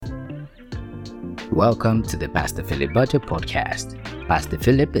Welcome to the Pastor Philip Budget Podcast. Pastor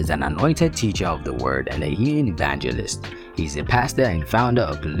Philip is an anointed teacher of the word and a healing evangelist. He's a pastor and founder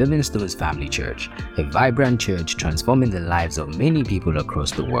of the Living Stones Family Church, a vibrant church transforming the lives of many people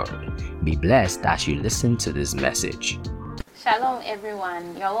across the world. Be blessed as you listen to this message. Shalom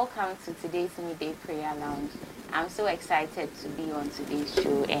everyone, you're welcome to today's Midday Prayer Lounge. I'm so excited to be on today's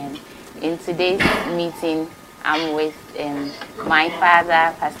show, and in today's meeting I'm with my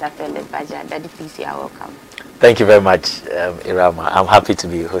father, Pastor Philip Budget. Daddy, please, you are welcome. Thank you very much, Irama. I'm happy to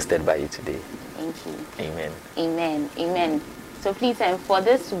be hosted by you today. Thank you. Amen. Amen. Amen. So please, for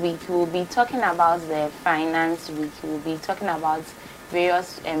this week, we'll be talking about the finance week. We'll be talking about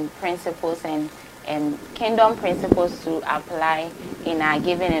various principles and kingdom principles to apply in our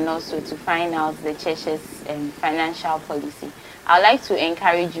giving, and also to find out the church's financial policy. I'd like to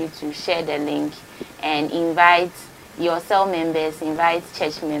encourage you to share the link and invite your cell members, invite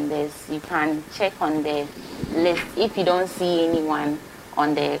church members. You can check on the list. If you don't see anyone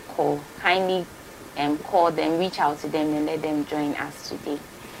on the call, kindly call them, reach out to them, and let them join us today.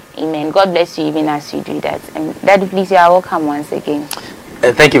 Amen. God bless you even as you do that. And Daddy, please, you are welcome once again.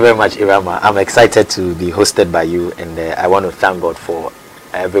 Thank you very much, Irama. I'm excited to be hosted by you, and I want to thank God for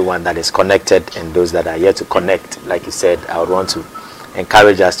everyone that is connected and those that are yet to connect. Like you said, I would want to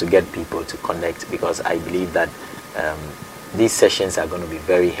encourage us to get people to connect, because I believe that these sessions are going to be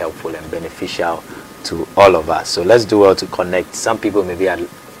very helpful and beneficial to all of us. So let's do well to connect. Some people may be at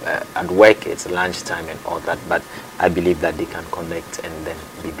work, it's lunchtime and all that, but I believe that they can connect and then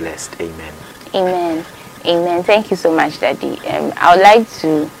be blessed. Amen. Amen. Amen. Thank you so much, Daddy. I would like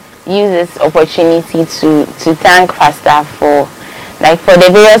to use this opportunity to thank Pastor for the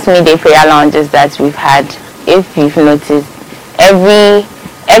various midday prayer lounges that we've had. If you've noticed,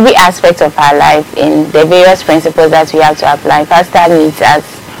 every aspect of our life in the various principles that we have to apply, Pastor meets us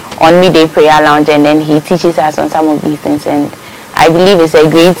on midday prayer lounge, and then he teaches us on some of these things. And I believe it's a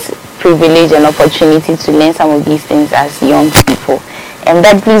great privilege and opportunity to learn some of these things as young people. And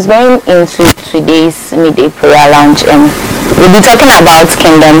that please, going into today's midday prayer lounge, we'll be talking about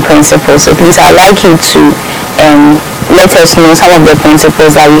kingdom principles. So please, I'd like you to let us know some of the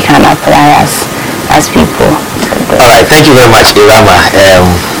principles that we can apply as people. All right, thank you very much, Irama.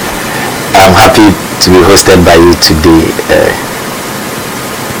 I'm happy to be hosted by you today.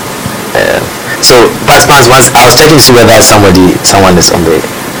 So, once I was checking to see whether someone is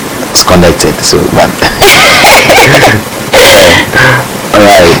connected. So, but all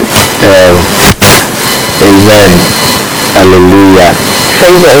right. Amen. Hallelujah.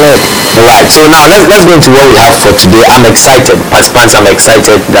 Praise the Lord. All right. So now let's go into what we have for today. I'm excited. Past, I'm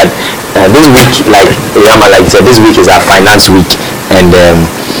excited that this week, like Irama, like said, this week is our finance week, and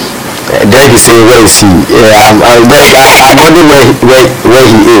Derek is saying, where is he? I'm wondering where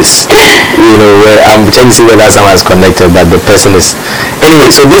he is. I'm checking to see whether someone's connected, but the person is.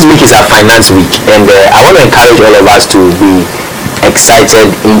 Anyway, so this week is our finance week, and I want to encourage all of us to be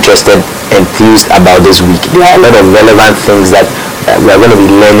excited, interested, enthused about this week. There are a lot of relevant things that we are going to be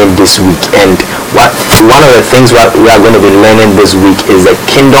learning this week, and one of the things we are going to be learning this week is the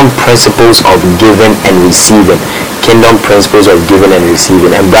kingdom principles of giving and receiving. Kingdom principles of giving and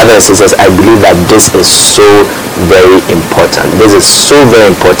receiving. And brothers and sisters, I believe that this is so very important. This is so very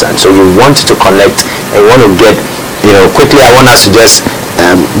important. So you want to connect and want to get, quickly. I want us to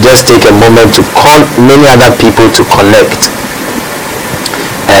just take a moment to call many other people to connect.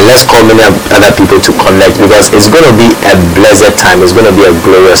 Let's call many other people to connect, because it's going to be a blessed time. It's going to be a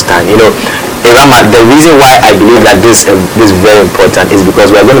glorious time. Irama, the reason why I believe that this is very important is because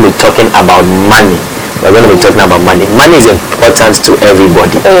we're going to be talking about money. We're going to be talking about money. Money is important to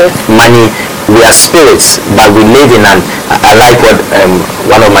everybody. Money, we are spirits, but we live in I like what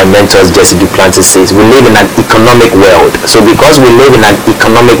one of my mentors, Jesse Duplantis, says. We live in an economic world. So because we live in an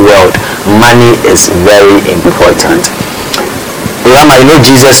economic world, money is very important. Irama,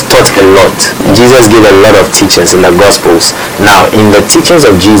 Jesus taught a lot. Jesus gave a lot of teachings in the Gospels. Now, in the teachings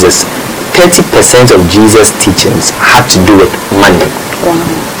of Jesus, 30% of Jesus' teachings had to do with money.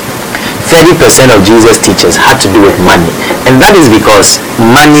 30% of Jesus' teachings had to do with money. And that is because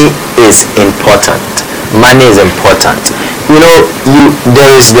money is important. Money is important.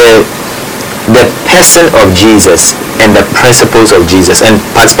 There is the person of Jesus and the principles of Jesus. And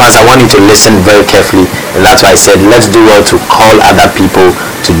Pastor, I want you to listen very carefully, and that's why I said let's do well to call other people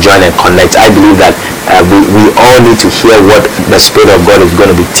to join and connect. I believe that we all need to hear what the Spirit of God is going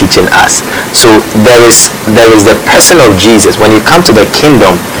to be teaching us. So there is the person of Jesus. When you come to the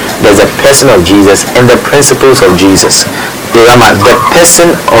kingdom, there's a person of Jesus and the principles of Jesus. The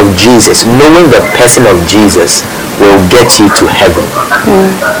person of Jesus, knowing the person of Jesus will get you to heaven.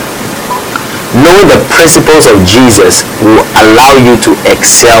 knowing the principles of Jesus will allow you to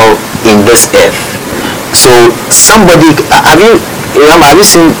excel in this earth. So somebody, have you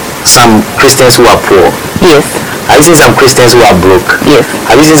seen some Christians who are poor? Yes. Have you seen some Christians who are broke? Yes.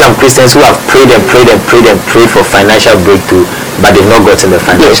 Have you seen some Christians who have prayed for financial breakthrough, but they've not gotten the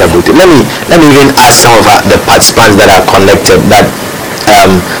financial breakthrough? Let me even ask some of the participants that are connected.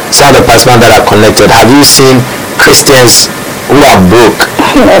 Some of the participants that are connected. Have you seen Christians who are broke?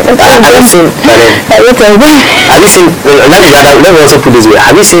 Have you seen? Let me also put this way.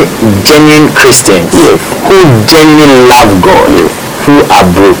 Have you seen genuine Christians who genuinely love God, who are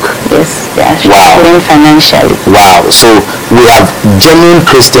broke? Yes, they are struggling financially. Wow. So we have genuine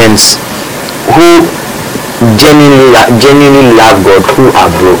Christians who genuinely love God, who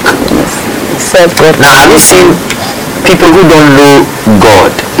are broke. Yes. Serve God. Now, have you seen people who don't know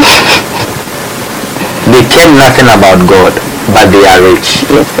God? They care nothing about God, but they are rich.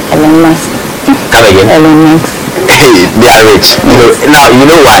 Yes, Elon Musk. Come again? Elon Musk. They are rich. Now, you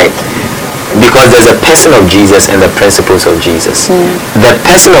know why? Because there's a person of Jesus and the principles of Jesus. The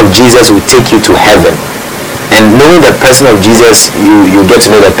person of Jesus will take you to heaven, and knowing the person of Jesus, you get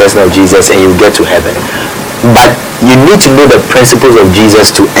to know the person of Jesus and you get to heaven. But you need to know the principles of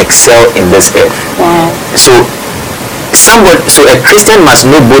Jesus to excel in this earth. Wow. So a Christian must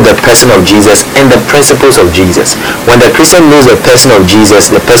know both the person of Jesus and the principles of Jesus. When the Christian knows the person of Jesus,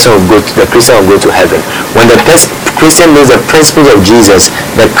 the Christian will go to heaven. When the Christian knows the principles of Jesus,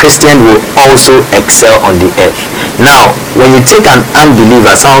 the Christian will also excel on the earth. Now, when you take an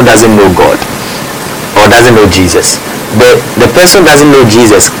unbeliever, someone who doesn't know God or doesn't know Jesus, the person who doesn't know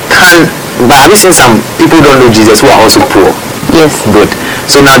Jesus can. But have you seen some people who don't know Jesus who are also poor? Yes. Good.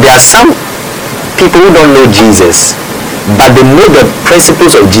 So now there are some people who don't know Jesus, but they know the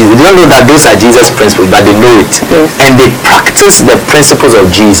principles of Jesus. They don't know that those are Jesus' principles, but they know it. Yes. And they practice the principles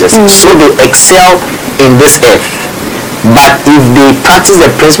of Jesus. So they excel in this earth. But if they practice the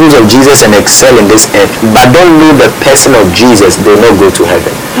principles of Jesus and excel in this earth, but don't know the person of Jesus, they will not go to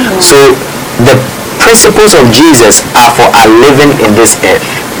heaven. So the principles of Jesus are for our living in this earth.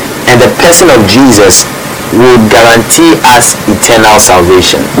 And the person of Jesus will guarantee us eternal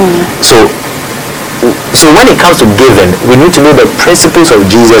salvation. So when it comes to giving, we need to know the principles of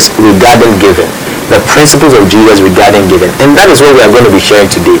Jesus regarding giving. The principles of Jesus regarding giving. And that is what we are going to be sharing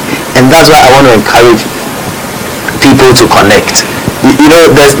today. And that's why I want to encourage people to connect.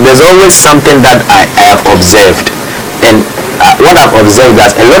 There's always something that I have observed. And what I've observed is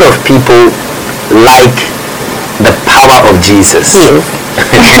that a lot of people like the power of Jesus. A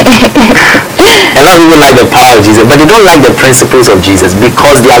lot of people like the power of Jesus, but they don't like the principles of Jesus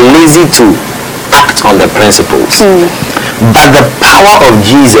because they are lazy to act on the principles. But the power of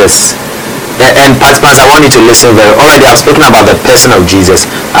Jesus, and participants, I want you to listen very. Already I've spoken about the person of Jesus,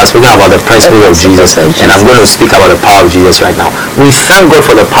 I've spoken about the principles of Jesus, and I'm going to speak about the power of Jesus right now. We thank God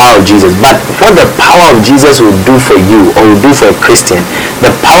for the power of Jesus, but what the power of Jesus will do for you or will do for a Christian, the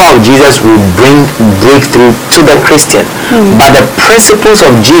power of Jesus will bring breakthrough to the Christian, but the principles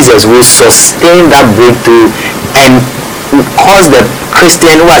of Jesus will sustain that breakthrough and cause the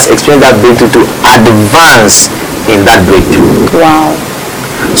Christian who has experienced that breakthrough to advance in that breakthrough. Wow.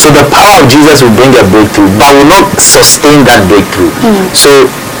 So the power of Jesus will bring a breakthrough, but will not sustain that breakthrough. So,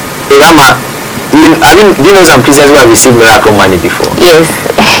 Irama, do you know some Christians who have received miracle money before? Yes,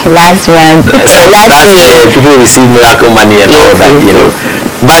 last one. Last year, people receive miracle money and all that,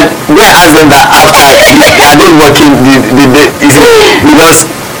 But they ask them that are they working? Because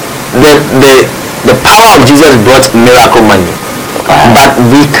the power of Jesus brought miracle money. But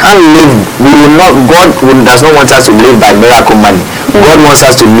we can't live, God does not want us to live by miracle money. God wants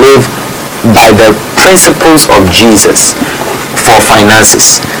us to live by the principles of Jesus for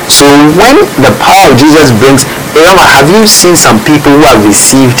finances. So when the power of Jesus brings, have you seen some people who have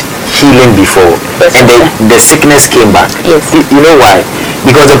received healing before and the sickness came back? Yes. You know why?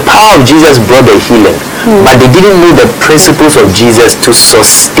 Because the power of Jesus brought the healing, but they didn't know the principles of Jesus to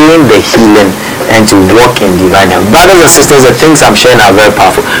sustain the healing and to walk in divine health. Brothers and sisters, the things I'm sharing are very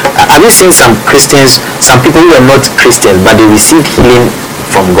powerful. Have you seen some Christians, some people who are not Christians, but they received healing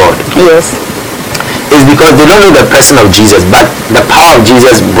from God? Yes. It's because they don't know the person of Jesus, but the power of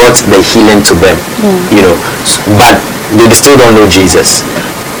Jesus brought the healing to them, but they still don't know Jesus.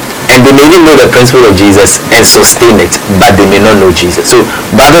 And they may even know the principle of Jesus and sustain it, but they may not know Jesus. So,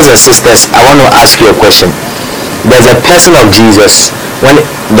 brothers and sisters, I want to ask you a question. There's a person of Jesus, when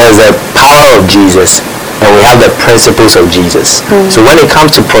there's a power of Jesus, and we have the principles of Jesus. So when it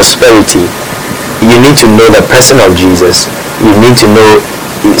comes to prosperity, you need to know the person of Jesus. You need to know,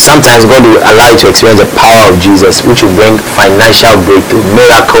 sometimes God will allow you to experience the power of Jesus, which will bring financial breakthrough,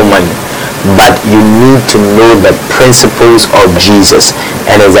 miracle money. but you need to know the principles of Jesus,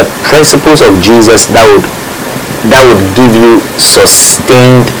 and it's the principles of Jesus that would give you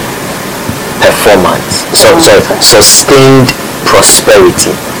sustained performance, sustained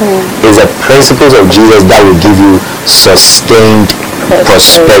prosperity. It's the principles of Jesus that will give you sustained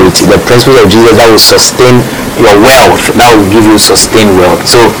prosperity. The principles of Jesus that will sustain your wealth, that will give you sustained wealth.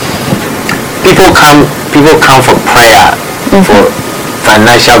 So people come for prayer, for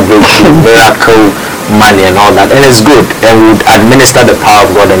financial breakthrough, miracle, money and all that, and it's good, and would administer the power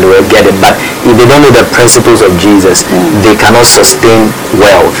of God and they will get it. But if they don't know the principles of Jesus, they cannot sustain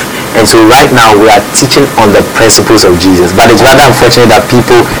wealth. And so right now we are teaching on the principles of Jesus, but it's rather unfortunate that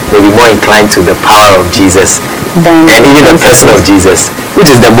people may be more inclined to the power of Jesus and even the person of Jesus, which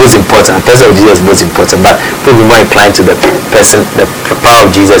is the most important. The person of Jesus is most important, but people will be more inclined to the power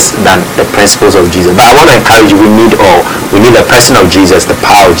of Jesus than the principles of Jesus. But I want to encourage you, we need all. We need the person of Jesus, the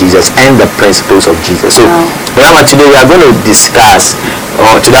power of Jesus, and the principles of Jesus. So remember, today we are going to discuss,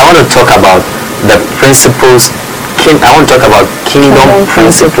 or today I want to talk about the principles. I want to talk about kingdom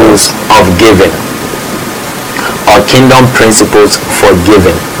principles of giving, or kingdom principles for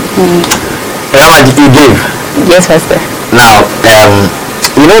giving. Remember, you give. Yes, Pastor. Now,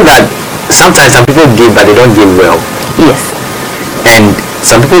 you know that sometimes some people give but they don't give well. Yes. And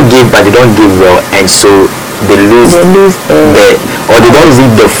some people give but they don't give well, and so they lose or they don't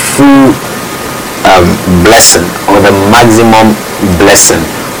reap the full blessing or the maximum blessing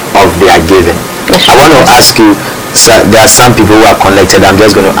of their giving. I want to ask you, there are some people who are connected. I'm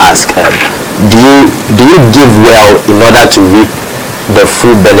just going to ask, do you give well in order to reap the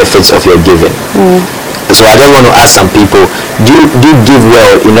full benefits of your giving? So I just want to ask some people, do you give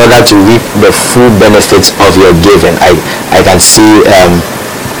well in order to reap the full benefits of your giving? I can see a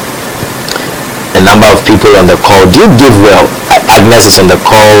number of people on the call. Do you give well? Agnes is on the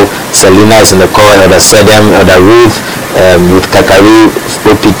call, Selena is on the call, Elder Sedem, Elder Ruth, Ruth Kakari,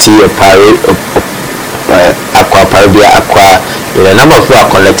 OPT, Aqua Paribia, Aqua, a number of people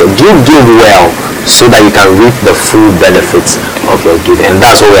are connected. Do you give well so that you can reap the full benefits of your giving? And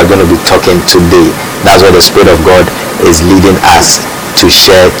that's what we are going to be talking today. That's what the Spirit of God is leading us to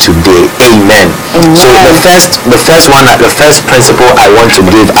share today. Amen. So the first principle I want to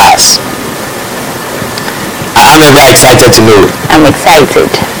give us. I'm very excited to know. I'm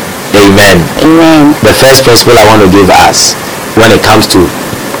excited. Amen. Amen. The first principle I want to give us when it comes to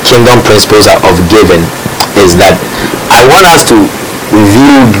kingdom principles of giving is that I want us to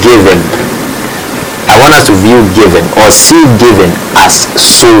view giving. I want us to view giving or see giving as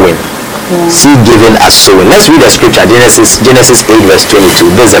sowing. See giving as sowing. Let's read the scripture, Genesis 8 verse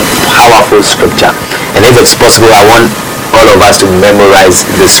 22. This is a powerful scripture, and if it's possible, I want all of us to memorize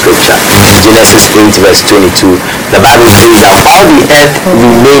this scripture. Genesis 8 verse 22. The Bible says that while the earth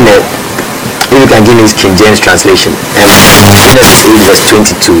remaineth, if you can give me King James translation, Genesis 8 verse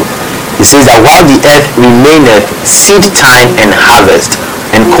 22, it says that while the earth remaineth, seed time and harvest,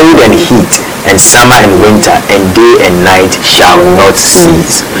 and cold and heat, and summer and winter, and day and night shall not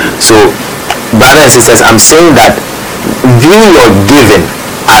cease. So, brothers and sisters, I'm saying that view your giving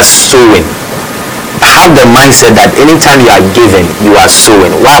as sowing. Have the mindset that anytime you are giving, you are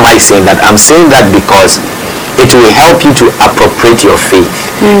sowing. Why am I saying that? I'm saying that because it will help you to appropriate your faith.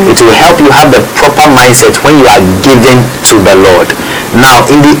 It will help you have the proper mindset when you are giving to the Lord. Now,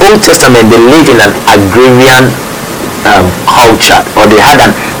 in the Old Testament, they lived in an agrarian culture, or they had an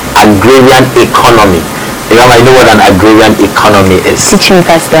agrarian economy. You know what an agrarian economy is? Teach me,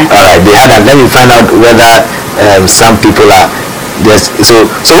 Pastor. Alright, they had that. Let me find out whether some people are. Yes, so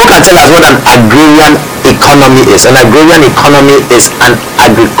who can tell us what an agrarian economy is? An agrarian economy is an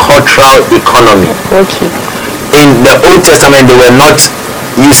agricultural economy. Okay. In the Old Testament, they were not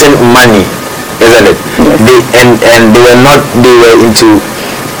using money, isn't it? Yes. They were into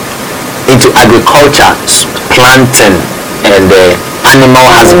agriculture, planting, and animal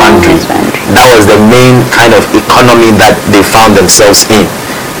husbandry. That was the main kind of economy that they found themselves in.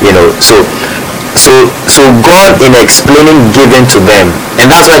 So God, in explaining giving to them, and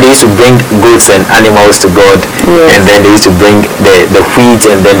that's why they used to bring goats and animals to God. Yes. And then they used to bring the wheat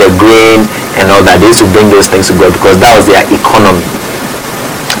and then the grain and all that. They used to bring those things to God because that was their economy.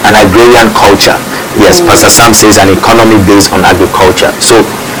 An agrarian culture. Yes, Pastor Sam says an economy based on agriculture. So,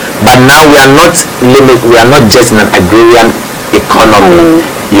 but now we are not just in an agrarian economy.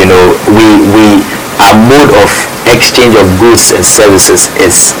 Our mode of exchange of goods and services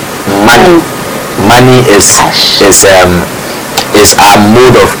is money. Money is our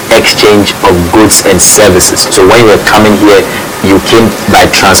mode of exchange of goods and services. So when you were coming here, you came by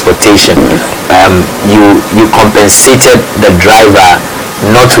transportation. You compensated the driver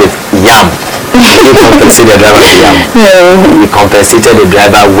not with yam. You compensate the driver with yam. We compensated the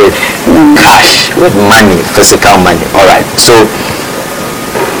driver with cash, with money, physical money. All right. So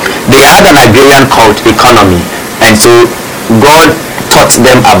they had an agrarian economy, and so God taught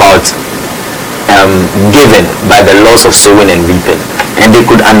them about giving by the laws of sowing and reaping, and they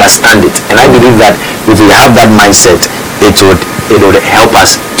could understand it. And I believe that if we have that mindset, it would help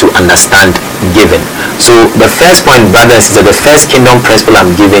us to understand giving. So the first point, brothers, is that the first kingdom principle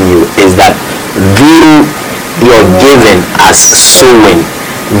I'm giving you is that view your giving as sowing.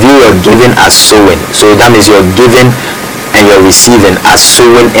 View your giving as sowing. So that means you're giving and you're receiving as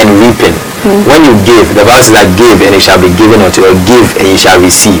sowing and reaping. When you give, the Bible says that give and it shall be given unto you, or give and you shall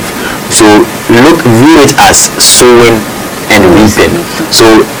receive. So view it as sowing and reaping. So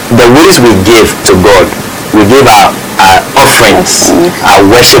the ways we give to God, we give our offerings, our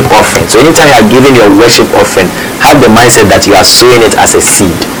worship offerings. So anytime you are giving your worship offering, have the mindset that you are sowing it as a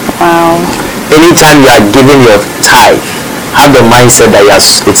seed. Wow. Anytime you are giving your tithe, have the mindset that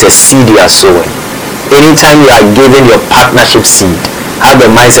it's a seed you are sowing. Anytime you are giving your partnership seed, have the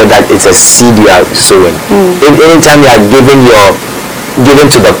mindset that it's a seed you are sowing. Anytime you are giving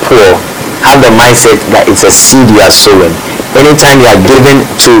to the poor, have the mindset that it's a seed you are sowing. Anytime you are giving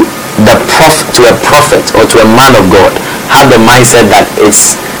to a prophet or to a man of God, have the mindset that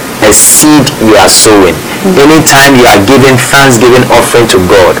it's a seed you are sowing. Anytime you are giving thanksgiving offering to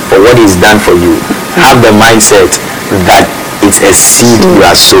God for what He's done for you, have the mindset that it's a seed you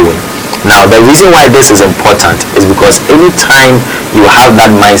are sowing. Now, the reason why this is important is because anytime you have that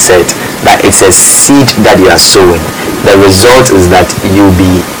mindset that it's a seed that you are sowing, the result is that you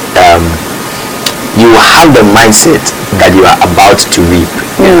have the mindset that you are about to reap.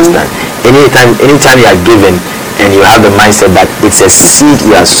 You understand? Anytime you are giving and you have the mindset that it's a seed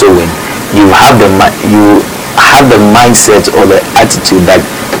you are sowing, you have the mindset or the attitude that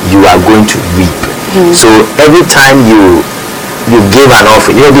you are going to reap. So every time you give an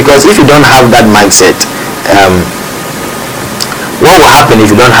offering, because if you don't have that mindset, what will happen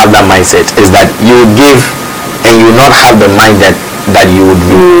if you don't have that mindset is that you give and you will not have the mind that you would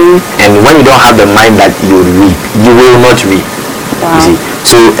reap. And when you don't have the mind that you would reap, you will not reap. Wow. You see?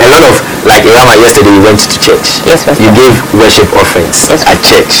 So a lot of, like Irama, yesterday you went to church. Yes, Pastor. You gave worship offerings at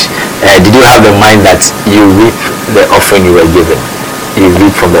church. Did you have the mind that you reap the offering you were given? You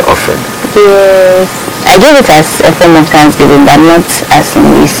reap from the offering? Yes. I give it as a form of thanksgiving, but not as in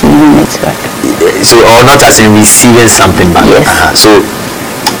receiving it back. So, or not as in receiving something back. Yes.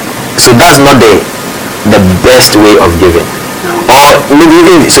 So that's not the best way of giving. Or maybe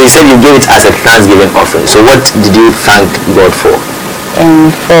even, so you said you gave it as a thanksgiving offering. So what did you thank God for?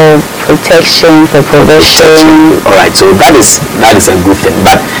 For protection, for provision. All right. So that is a good thing.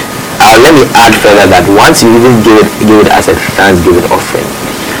 But let me add further that once you even give it as a thanksgiving offering,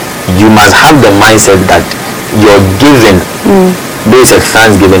 you must have the mindset that your giving, though it's a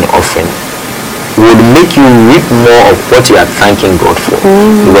thanksgiving offering, would make you reap more of what you are thanking God for.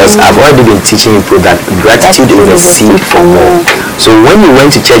 Because I've already been teaching people that gratitude is a seed for more. So when you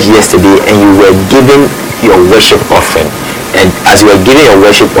went to church yesterday and you were giving your worship offering, and as you were giving your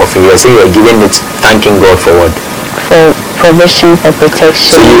worship offering, you were saying you were giving it thanking God for what? For provision, for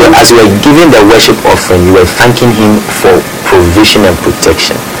protection. So as you were giving the worship offering, you were thanking Him for provision and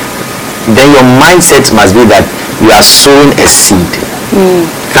protection. Then your mindset must be that you are sowing a seed,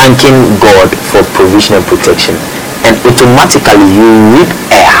 thanking God for provision and protection, and automatically you reap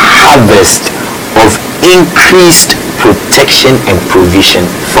a harvest of increased protection and provision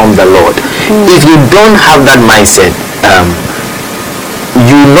from the Lord. If you don't have that mindset,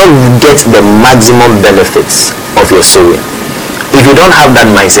 you will not get the maximum benefits of your sowing. If you don't have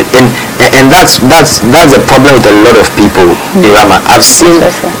that mindset, and that's the problem with a lot of people, Irama. I've seen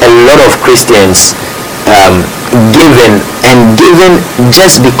a lot of Christians giving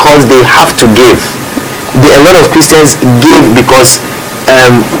just because they have to give. A lot of Christians give because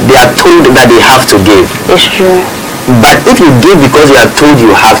they are told that they have to give. It's true. But if you give because you are told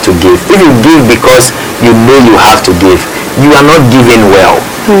you have to give, if you give because you know you have to give, you are not giving well.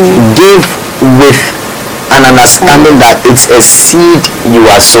 Give with an understanding that it's a seed you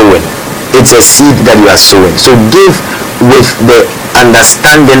are sowing. It's a seed that you are sowing. So give with the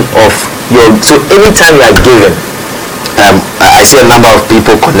understanding of so anytime you are giving, I see a number of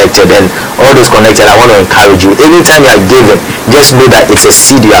people connected, and all those connected, I want to encourage you. Anytime you are giving, just know that it's a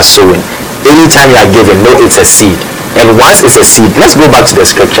seed you are sowing. Anytime you are giving, know it's a seed. And once it's a seed, let's go back to the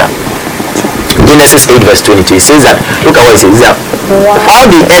scripture. Genesis 8 verse 22, it says that, look at what it says, that all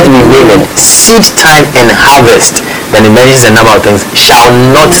the earth remaineth, seed time and harvest, then it mentions a number of things, shall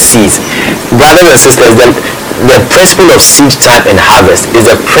not cease. Brothers and sisters, the principle of seed time and harvest is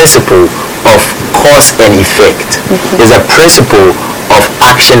a principle of cause and effect. It's a principle of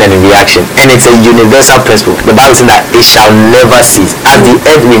action and reaction, and it's a universal principle. The Bible says that it shall never cease as the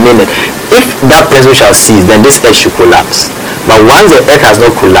earth remaineth. If that principle shall cease, then this earth should collapse. But once the earth has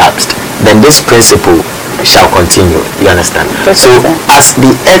not collapsed, then this principle shall continue. You understand? So as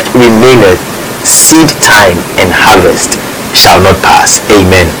the earth remaineth, seed time and harvest shall not pass.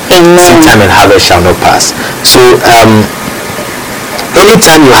 Amen. Seed time and harvest shall not pass. So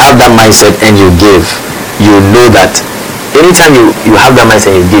anytime you have that mindset and you give, you know that anytime you have that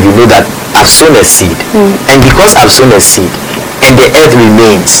mindset and you give, you know that I've sown a seed, and because I've sown a seed and the earth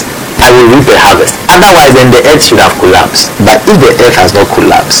remains, I will reap a harvest. Otherwise, then the earth should have collapsed. But if the earth has not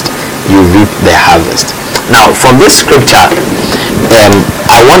collapsed, you reap the harvest. Now, from this scripture,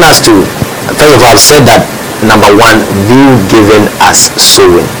 I want us to, first of all, I've said that number one, view giving as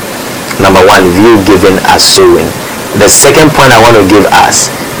sowing. Number one, view giving as sowing. The second point I want to give us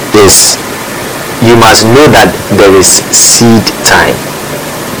is you must know that there is seed time.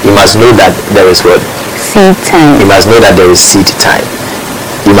 You must know that there is what? Seed time. You must know that there is seed time.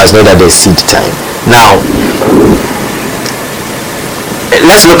 You must know that there is seed time. Now,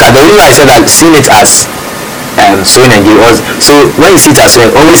 let's look at the reason I said that seeing it as sowing and giving. So when you see it as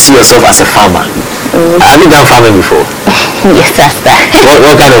sowing, always see yourself as a farmer. Have you done farming before? Yes, Pastor.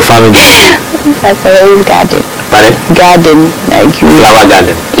 What kind of farming do you do? Pastor, always garden. Pardon? Garden, like you. Flower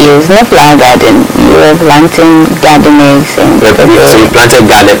garden. Yes, not flower garden. You were planting garden eggs and pepper. So you planted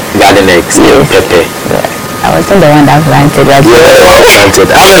garden eggs and pepper. I wasn't the one that planted that. You were the one that planted.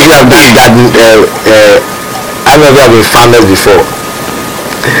 How many of you have done garden? How many of you have been farmers before?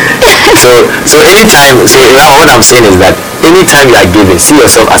 so anytime, so what I'm saying is that anytime you are giving, see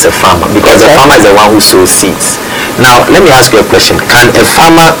yourself as a farmer, because the farmer is the one who sows seeds. Now let me ask you a question. Can a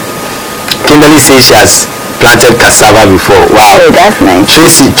farmer, Kimberly says she has planted cassava before. Wow. Oh, that's nice.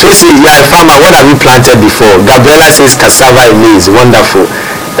 Tracy, you are a farmer. What have you planted before? Gabriela says cassava and maize. Wonderful.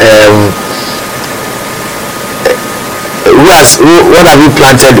 What have you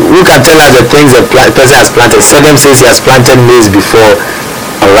planted? Who can tell us the things the person has planted? Sedem says he has planted maize before.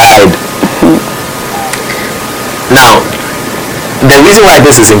 Alright. Now, the reason why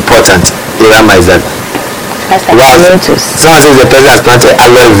this is important, Irama, is that someone says the person has planted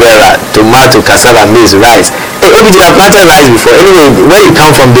aloe vera, tomato, cassava, maize, rice. Hey, OBG, you have planted rice before. Anyway, where you come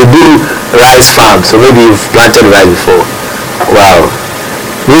from, they do rice farm, so maybe you've planted rice before. Wow.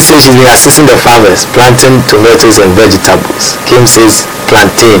 This says she's been assisting the farmers, planting tomatoes and vegetables. Kim says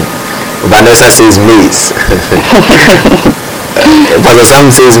plantain. Vanessa says maize. Pastor Sam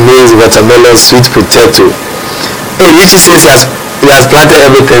says maize, watermelon, sweet potato. Hey, Richie says he has planted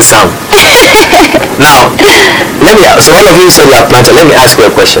everything, Sam. Now, so all of you said you have planted. Let me ask you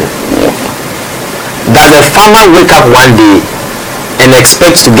a question. Does a farmer wake up one day and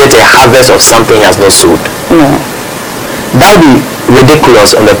expect to get a harvest of something he has not sowed? No. That would be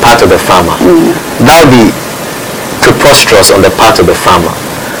ridiculous on the part of the farmer. That would be preposterous on the part of the farmer.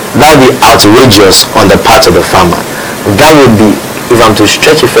 That would be outrageous on the part of the farmer. That would be, if I'm to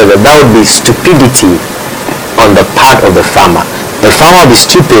stretch it further, that would be stupidity on the part of the farmer. The farmer would be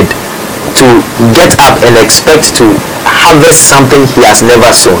stupid to get up and expect to harvest something he has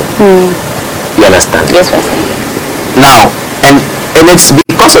never sown. You understand? Yes, sir. Now, and it's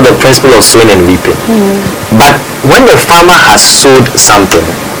because of the principle of sowing and reaping. But when the farmer has sowed something,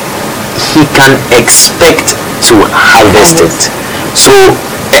 he can expect to harvest it. So,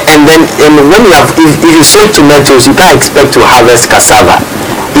 and then when you have, if you sow tomatoes, you can't expect to harvest cassava.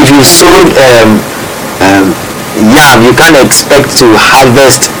 If you sowed yam, you can't expect to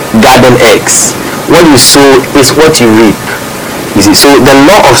harvest garden eggs. What you sow is what you reap. You see, so the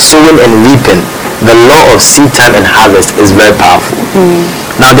law of sowing and reaping, the law of seed time and harvest is very powerful.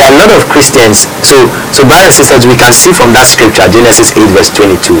 Now there are a lot of Christians, so brothers and sisters, we can see from that scripture, Genesis 8 verse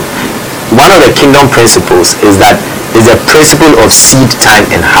 22, one of the kingdom principles is that is the principle of seed time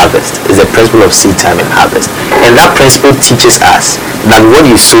and harvest. Is the principle of seed time and harvest. And that principle teaches us that what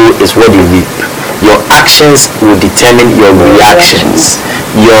you sow is what you reap. Your actions will determine your reactions.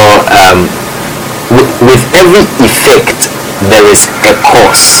 Your with every effect there is a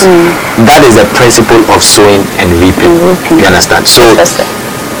cause. That is the principle of sowing and reaping. You understand? So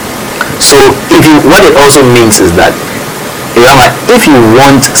if you, what it also means is that if you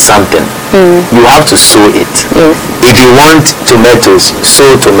want something, you have to sow it. If you want tomatoes,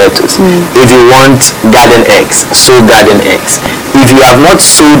 sow tomatoes. If you want garden eggs, sow garden eggs. If you have not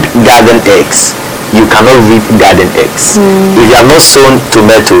sowed garden eggs, you cannot reap garden eggs. If you have not sown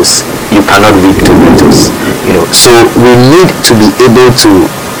tomatoes, you cannot reap tomatoes. So we need to be able to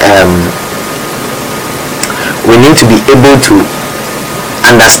we need to be able to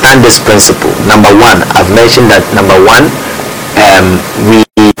understand this principle. Number one, I've mentioned that number one, we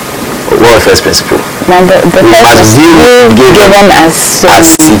what was the first principle? The We must view given as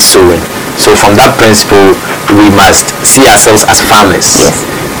seed sowing. So from that principle, we must see ourselves as farmers. Yes.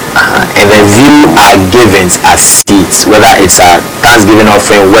 And then view our givings as seeds, whether it's a Thanksgiving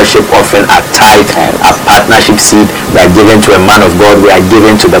offering, worship offering, a tithe, a partnership seed. We are giving to a man of God. We are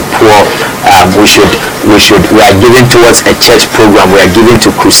giving to the poor. We are giving towards a church program. We are giving to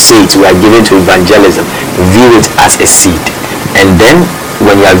crusades. We are giving to evangelism. View it as a seed, and then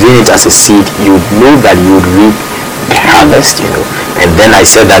when you are viewing it as a seed, you know that you would reap a harvest. And then I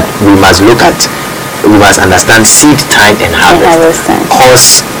said that we must understand seed time and harvest,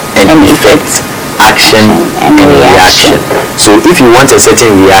 cause and effect, action and reaction. So if you want a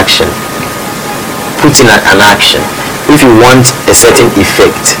certain reaction, put in an action. If you want a certain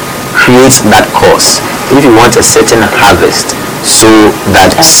effect, create that cause. If you want a certain harvest, sow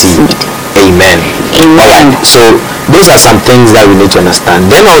that seed. Amen. Alright, so those are some things that we need to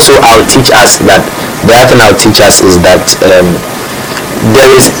understand. Then also I'll teach us that the other thing I'll teach us is that there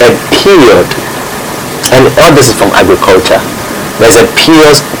is a period, and all this is from agriculture. There's a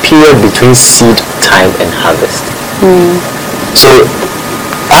period between seed time and harvest. So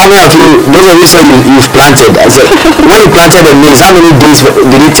how many of you, those of you said you've planted, I said, when you planted the maize, how many days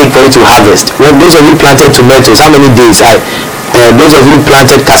did it take for you to harvest? When those of you planted tomatoes, how many days? Those of you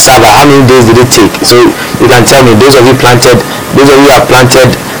planted cassava, how many days did it take? So you can tell me, those of you have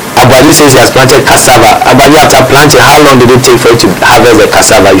planted, Abadi says he has planted cassava. Abadi, after planting, how long did it take for you to harvest the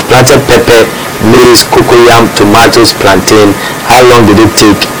cassava? You planted pepper, maize, cocoyam, tomatoes, plantain. How long did it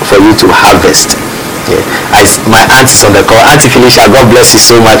take for you to harvest? Yeah. My aunt is on the call. Auntie Felicia, God bless you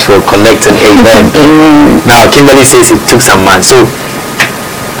so much for connecting. Amen. Now Kimberly says it took some months. So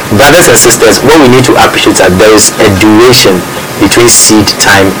brothers and sisters, what we need to appreciate is that there is a duration between seed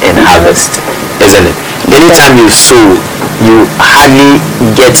time and harvest, isn't it? Anytime you sow, you hardly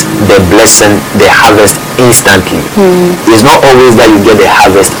get the blessing, the harvest instantly. It's not always that you get the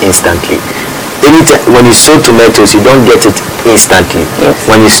harvest instantly. When you sow tomatoes, you don't get it instantly. Yes.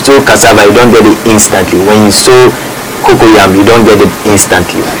 When you sow cassava, you don't get it instantly. When you sow cocoyam, you don't get it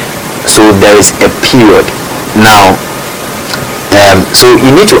instantly. So there is a period. Now, so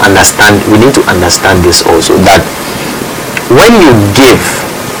you need to understand, we need to understand this also, that when you give,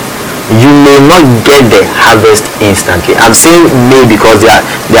 you may not get the harvest instantly. I'm saying may because there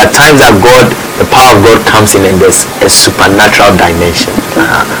are times that the power of God comes in and there's a supernatural dimension.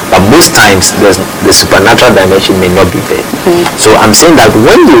 But most times the supernatural dimension may not be there. So I'm saying that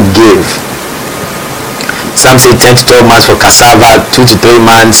when you give, some say 10 to 12 months for cassava, 2 to 3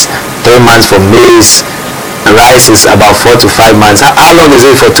 months, 3 months for maize, rice is about 4 to 5 months. How long is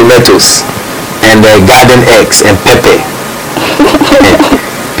it for tomatoes and garden eggs and pepper?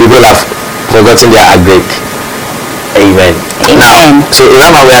 People have forgotten their agric. Amen. Now, so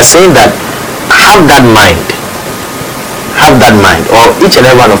Irama, we are saying that have that mind, or each and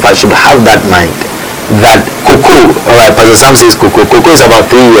every one of us should have that mind that cocoa, alright, Pastor Sam says cocoa is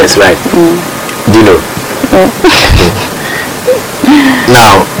about 3 years, right? Do you know?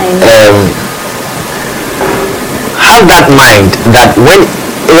 Now, have that mind that when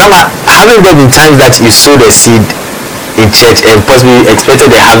Irama, haven't there been times that you sow the seed in church and possibly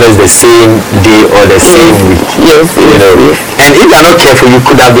expected the harvest the same day or the same week? Yes. And if you're not careful, you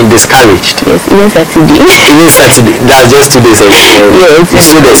could have been discouraged. Yes, even Saturday. That's just 2 days ago. Yes. You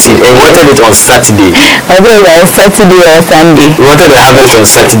sowed the seed and you wanted it on Saturday. Although it was Saturday or Sunday. You wanted the harvest on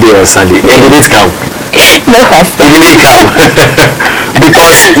Saturday or Sunday, and did it come? No, Pastor. It didn't come.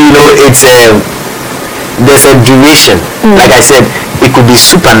 Because it's there's a duration. Like I said, it could be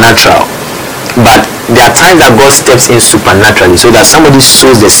supernatural, but there are times that God steps in supernaturally, so that somebody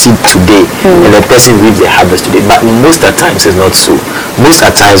sows the seed today and the person reaps the harvest today. But most of the times it's not so. Most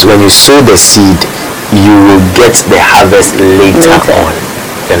of the times when you sow the seed, you will get the harvest later on.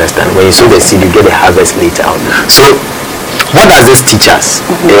 You understand? When you sow the seed, you get the harvest later on. So what does this teach us,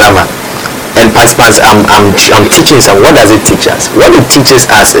 Irama? And participants, I'm teaching some. What does it teach us? What it teaches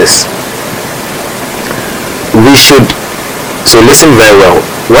us is we should, so listen very well.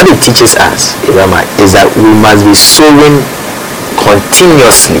 What it teaches us, Irama, is that we must be sowing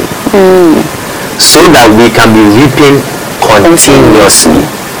continuously so that we can be reaping continuously.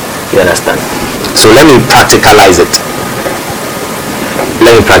 You understand? So let me practicalize it.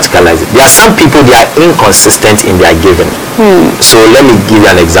 There are some people, they are inconsistent in their giving. So let me give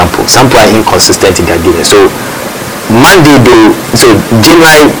you an example. Some people are inconsistent in their giving. So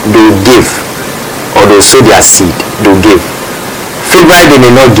January they will give, or they'll sow their seed, they'll give. February they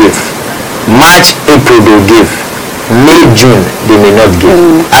may not give. March, April they'll give. May, June they may not give.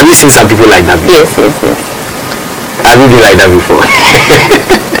 Have you seen some people like that before? Yes. Have you been like that before?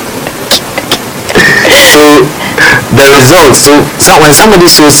 So the result, so when somebody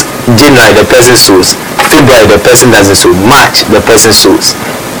sows January, the person sows. February, the person doesn't sow. March, the person sows.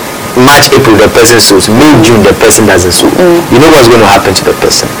 March, April, the person sows. May, June, the person doesn't sow. You know what's going to happen to the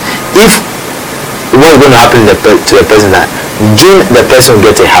person? What's going to happen to the person that June, the person will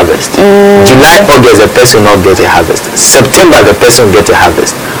get a harvest. July, August, the person will not get a harvest. September, the person will get a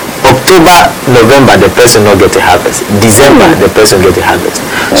harvest. October, November, the person will not get a harvest. December, the person will get a harvest.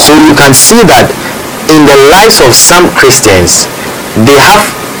 So you can see that in the lives of some Christians, they have,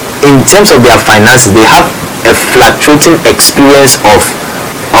 in terms of their finances, they have a fluctuating experience of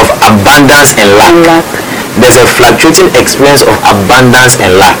abundance and lack. There's a fluctuating experience of abundance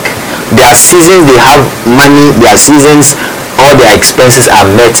and lack. There are seasons they have money, there are seasons all their expenses are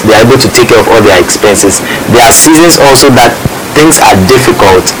met, they are able to take care of all their expenses. There are seasons also that things are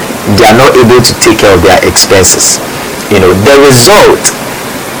difficult, they are not able to take care of their expenses. You know, the result,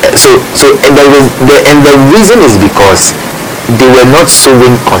 and the reason is because they were not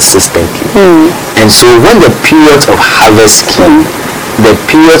sowing consistently. And so when the periods of harvest came, the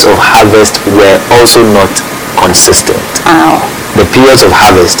periods of harvest were also not consistent. The periods of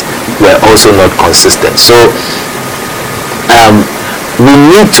harvest were also not consistent. So we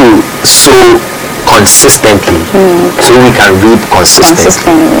need to sow consistently so we can reap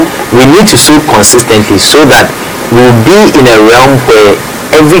consistently. We need to sow consistently so that we'll be in a realm where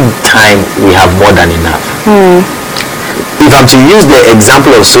every time we have more than enough. If I'm to use the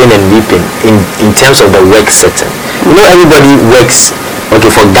example of sowing and reaping in terms of the work setting, you know, everybody works. Okay,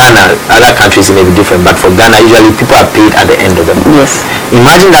 for Ghana, other countries it may be different, but for Ghana, usually people are paid at the end of the month. Yes.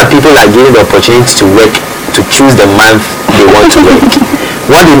 Imagine that people are given the opportunity to work, to choose the month they want to work.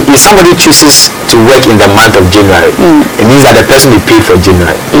 If somebody chooses to work in the month of January, it means that the person will be paid for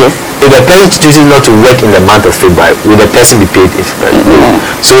January. Yes. If the person chooses not to work in the month of February, will the person be paid in February?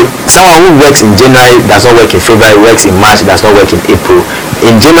 So someone who works in January does not work in February, works in March, does not work in April.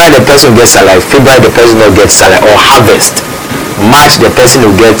 In January, the person gets salary. February, the person will not get salary or harvest. March, the person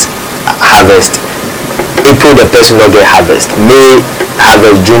will get harvest. April, the person will not get harvest. May,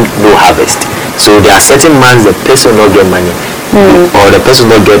 harvest. June, no harvest. So there are certain months the person will not get money or the person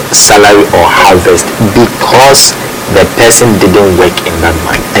will not get salary or harvest because the person didn't work in that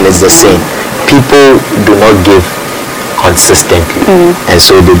month. And it's the same. People do not give consistently and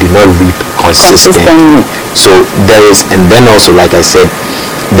so they do not reap consistently. So there is, and then also, like I said,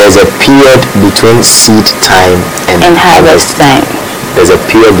 there's a period between seed time and harvest time. There's a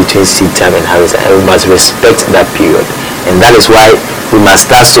period between seed time and harvest, and we must respect that period. And that is why we must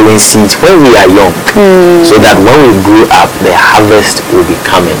start sowing seeds when we are young, so that when we grow up, the harvest will be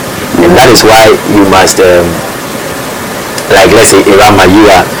coming. And that is why you must, like let's say, Irama, you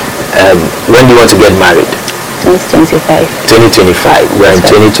are, when do you want to get married? 2025. 2025. We're in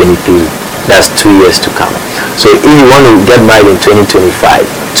 2023. That's 2 years to come. So if you want to get married in 2025,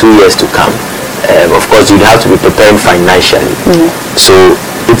 2 years to come, of course you'd have to be preparing financially. So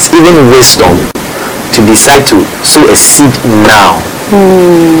it's even wisdom to decide to sow a seed now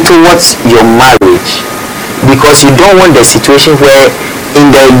towards your marriage, because you don't want the situation where in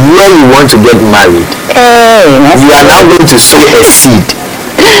the year you want to get married, you are now going to sow a seed.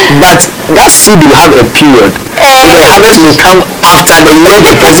 But that seed will have a period. The harvest will come after the year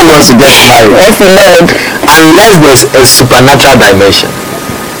the person wants to get married. Unless there's a supernatural dimension.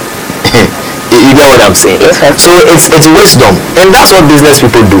 You get what I'm saying? Yes, so it's wisdom, and that's what business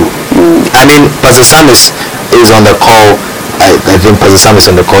people do. I mean, Pastor Sam is on the call. I think Pastor Sam is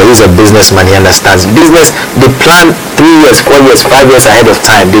on the call. He's a businessman. He understands business. They plan 3 years, 4 years, 5 years ahead of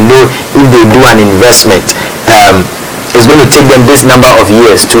time. They know if they do an investment, it's going to take them this number of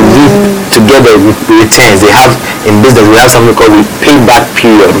years to reap together with returns. They have, in business, we have something called payback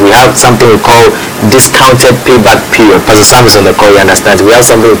period. We have something we call discounted payback period. Pastor Sam is on the call, he understands. We have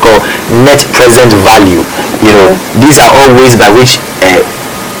something we call net present value. You know, these are all ways by which,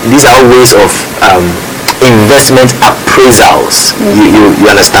 these are all ways of investment appraisals. You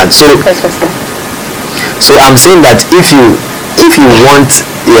understand? So I'm saying that if you want,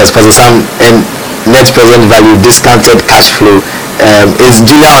 yes, Pastor Sam, and net present value, discounted cash flow, is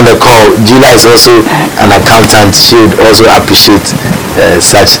Julia on the call? Julia is also an accountant. She would also appreciate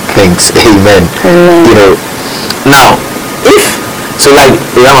such things. Amen. You know, now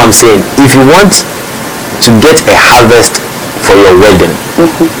like I'm saying, if you want to get a harvest for your wedding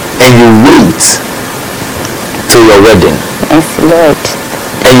and you wait till your wedding, yes, Lord,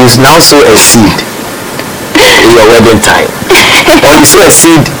 and you now sow a seed, in your wedding time, or you sow a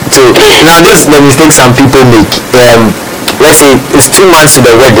seed to, now this is the mistake some people make. Let's say it's 2 months to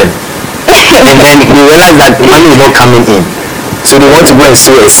the wedding, and then you realize that money is not coming in, so they want to go and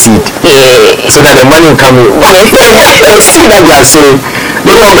sow a seed, so that the money will come in. But instead of a seed that they are sowing,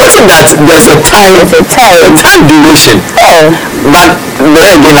 they forgotten that there's a time duration. But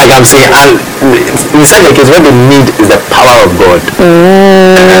then again, like I'm saying, and in such a case, what they need is the power of God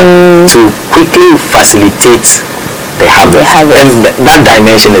to quickly facilitate the harvest. And that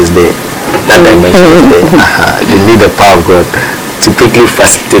dimension is there. That dimension is there. They need the power of God to quickly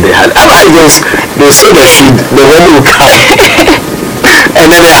facilitate the harvest. Otherwise, they sow the seed, the wedding will come, and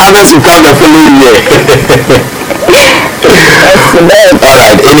then the harvest will come the following year.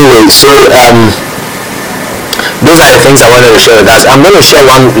 Alright, anyway, so those are the things I wanted to share with us. I'm going to share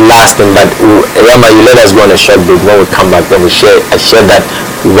one last thing, but Rama, you let us go on a short break. When we come back, then I share that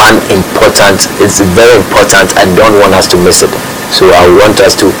one important, it's very important. I don't want us to miss it. So I want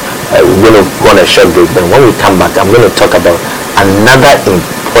us to, we're going to go on a short break. Then when we come back, I'm going to talk about another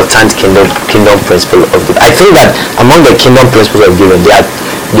important kingdom principle of giving. I think that among the kingdom principles of giving, there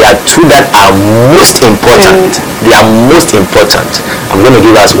are two that are most important. They are most important. I'm going to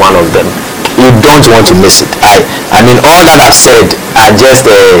give us one of them. You don't want to miss it. I mean, all that I've said are just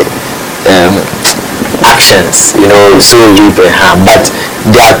actions, so reap and harm. But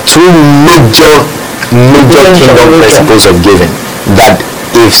there are two major kingdom principles of giving that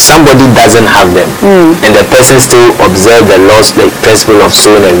if somebody doesn't have them, and the person still observe the laws, the principle of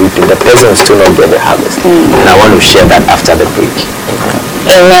sowing and reaping, the person will still not get the harvest. And I want to share that after the break.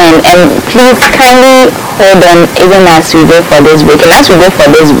 Amen. And please kindly hold on even as we go for this break. And as we go for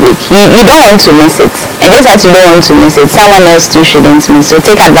this break, you don't want to miss it. And just as you don't want to miss it, someone else too shouldn't miss. So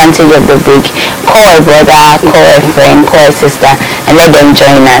take advantage of the break. Call a brother, call a friend, call a sister, and let them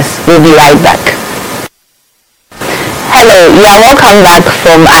join us. We'll be right back. Hello, you are welcome back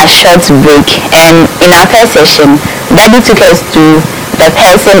from our short break. And in our first session, Daddy took us to the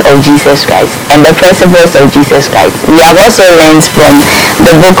person of Jesus Christ and the principles of Jesus Christ. We have also learned from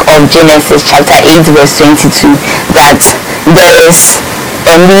the book of Genesis chapter 8 verse 22 that there is,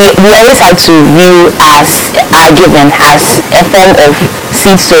 and we always have to view as our giving as a form of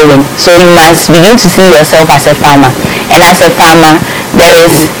seed sowing. So you must begin to see yourself as a farmer, and as a farmer there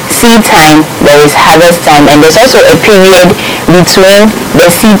is seed time, there is harvest time, and there's also a period between the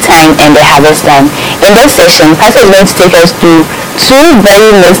seed time and the harvest time. In this session, Pastor is going to take us through two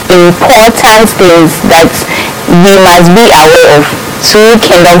very most important things that we must be aware of, two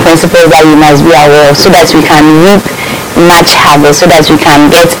kingdom principles that we must be aware of, so that we can reap much harvest, so that we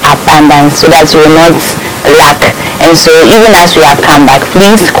can get abundance, so that we will not lack. And so even as we have come back,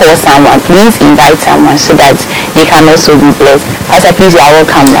 please call someone, please invite someone, so that they can also be blessed. Pastor, please, you are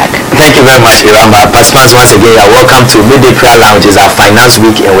welcome back. Thank you very much, Iramba. Participants, once again, you are welcome to Midday Prayer Lounge. It's our finance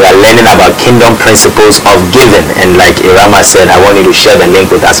week, and we are learning about kingdom principles of giving. And like Iramba said, I want you to share the link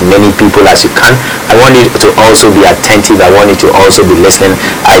with as many people as you can. I want you to also be attentive. I want you to also be listening.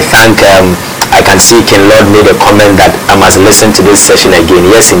 I thank I can see King Lord made a comment that I must listen to this session again.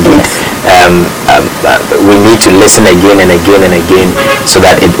 Yes, indeed. We need to listen again and again and again, so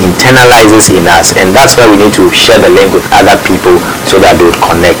that it internalizes in us. And that's why we need to share the link with other people, so that they would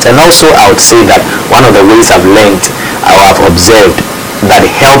connect. And also, I would say that one of the ways I've learned, or I've observed, that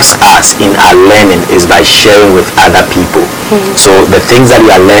helps us in our learning is by sharing with other people. So the things that we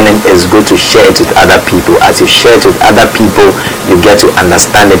are learning is good to share it with other people. As you share it with other people, you get to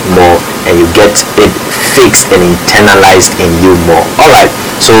understand it more, and you get it fixed and internalized in you more. Alright,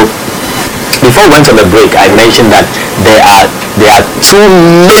 so before we went on the break, I mentioned that there are two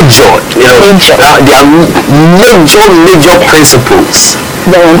major, there are major principles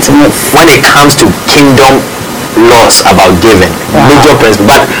when it comes to kingdom laws about giving. Major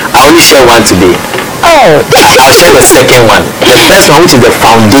principle, but I only share one today. I'll share the second one. The first one, which is the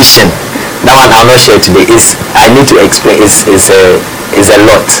foundation, that one I'll not share today. I need to explain. It's a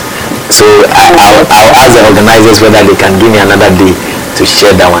lot. So I'll ask the organizers whether they can give me another day to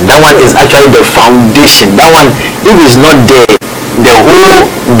share that one. That one is actually the foundation. That one, if it's not there, the whole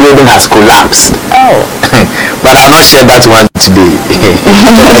building has collapsed. But I'll not share that one today.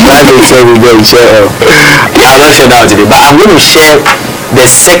 I'll not share that one today. But I'm going to share the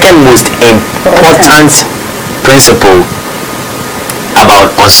second most important principle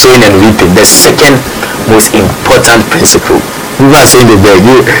about sowing and reaping. The second most important principle. You are saying the beg.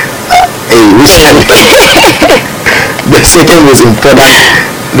 The second most important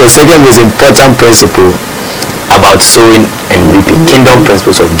principle about sowing and reaping, kingdom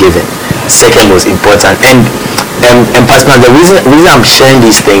principles of giving. Second most important. And personally, the reason I'm sharing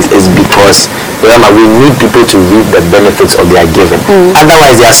these things is because we need people to reap the benefits of their giving.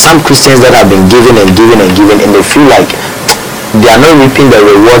 Otherwise, there are some Christians that have been giving and giving and giving, and they feel like they are not reaping the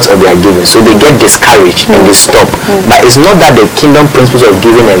rewards of their giving, so they get discouraged and they stop. But it's not that the kingdom principles of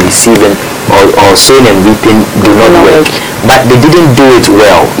giving and receiving or sowing and reaping do not work, but they didn't do it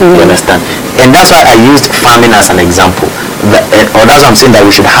well. You understand? And that's why I used farming as an example. Or that's why I'm saying that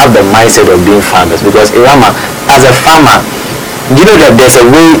we should have the mindset of being farmers, because Irama, as a farmer, you know that there's a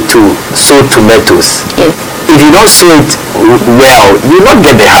way to sow tomatoes. Yes. If you don't sow it well, you will not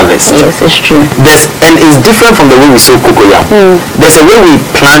get the harvest. Yes, it's true. And it's different from the way we sow cocoyam. There's a way we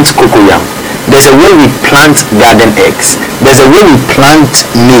plant cocoyam. There's a way we plant garden eggs. There's a way we plant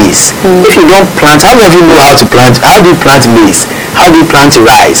maize. If you don't plant, how many of you know how to plant? How do you plant maize? How do you plant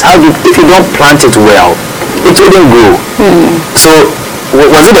rice? If you don't plant it well, it wouldn't grow. So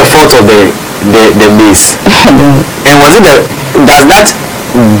was it the fault of the maize? And does that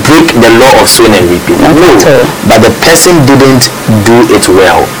break the law of sowing and reaping? No, but the person didn't do it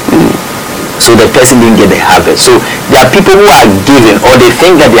well, so the person didn't get the harvest. So there are people who are giving, or they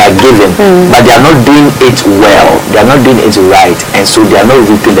think that they are giving, but they are not doing it well, they are not doing it right, and so they are not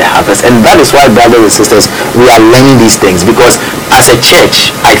reaping the harvest. And that is why, brothers and sisters, we are learning these things, because as a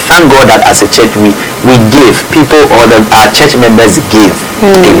church, I thank God that as a church we give people, or our church members give.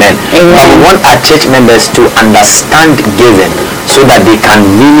 Amen. But we want our church members to understand giving, so that they can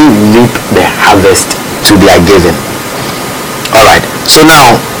really reap the harvest to their giving. Alright, so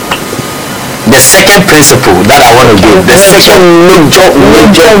now the second principle that I want to give, the second major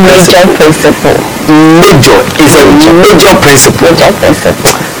principle. Major is a major principle.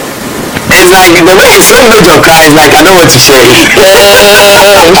 It's like the way it's so major, cries like I don't want to share it.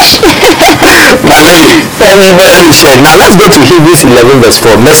 But let me share. Now let's go to Hebrews 11 verse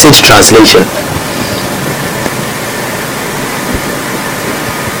 4, Message translation.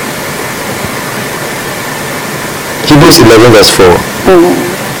 Hebrews 11 verse 4.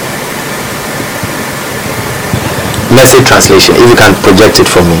 Message translation, if you can project it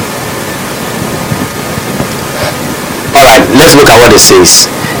for me. Alright, let's look at what it says.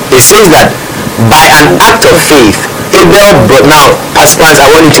 It says that by an act of faith, Abel brought. Now, participants, I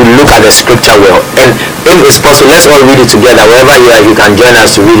want you to look at the scripture well, and if it's possible, let's all read it together. Wherever you are, if you can join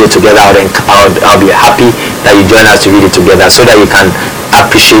us to read it together, I'll be happy that you join us to read it together, so that you can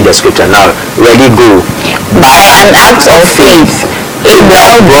appreciate the scripture. Now, ready, go. By an act of faith,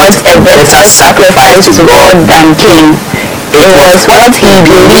 Abel brought a better sacrifice to God than Cain. It was what he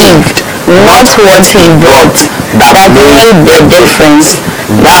believed, not what he brought, that made the difference.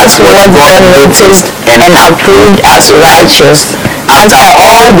 That's what God noticed and approved as righteous. After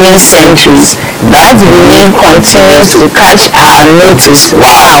all these centuries, that belief continues to catch our notice.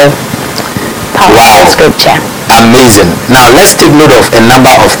 Wow. Powerful scripture. Amazing. Now let's take note of a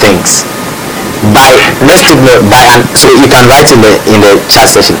number of things. So you can write in the chat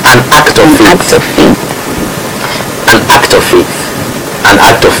session, an act of faith. An act of faith. An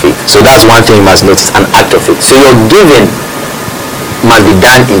act of faith. So that's one thing you must notice, an act of faith. So your giving must be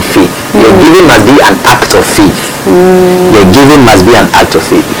done in faith. Your giving must be an act of faith. Your giving must be an act of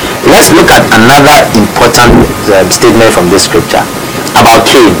faith. Let's look at another important statement from this scripture about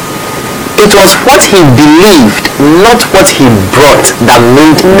Cain. It was what he believed, not what he brought, that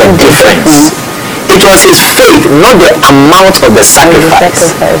made the difference. It was his faith, not the amount of the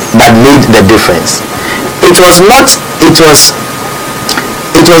sacrifice, that made the difference. It was not the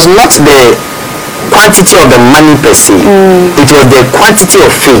quantity of the money per se. It was the quantity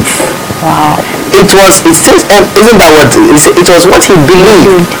of faith. Wow. It says, isn't that what it was what he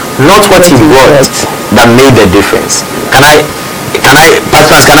believed, not what he brought, that made the difference. Can I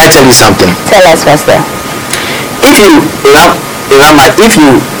tell you something? Tell us, Pastor. If you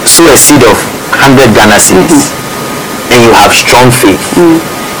sow a seed of 100 Ghana cedis, and you have strong faith,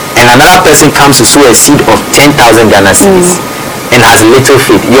 and another person comes to sow a seed of 10,000 Ghana cedis and has little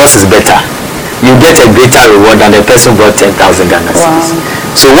faith, yours is better. You get a greater reward than the person brought 10,000 Ghana cedis.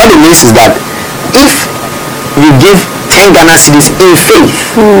 So what it means is that if you give 10 Ghana cedis in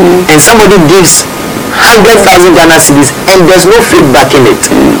faith, and somebody gives 100,000 Ghana cedis and there's no faith backing it,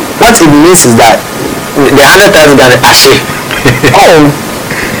 what it means is that the 100,000 Ghana ashe.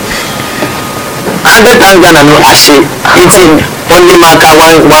 100,000 Ghana no ashe. It's in onimaka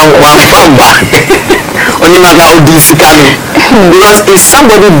one famba. Onimaka odisikano. Because if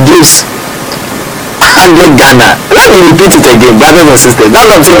somebody gives 100 Ghana, let me repeat it again, brothers and sisters. That's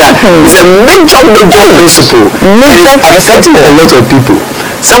what I'm saying, that it's a major principle. It is affecting a lot of people.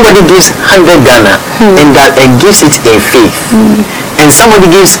 Somebody gives 100 Ghana and gives it in faith, and somebody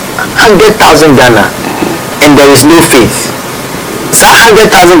gives 100,000 Ghana and there is no faith.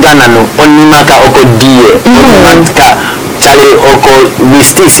 100,000 Ghana no onimaka oko die onimaka chale oko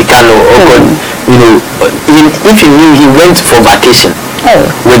wisti sikano oko you know if you knew he went for vacation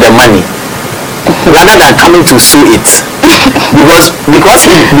with the money rather than coming to see it because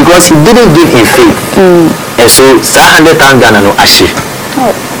he didn't give in faith and so 100,000 Ghana no ashe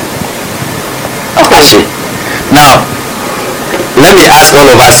ashe. Now let me ask all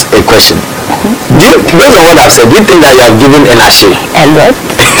of us a question. Based on what I've said, do you think that you have given an ashe? A lot.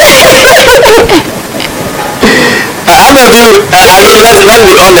 How many of you, I mean,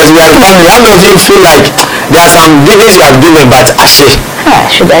 let's be honest, we are family. How many of you feel like there are some givings you have given but ashe?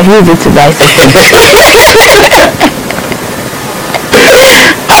 Should I use it to buy something?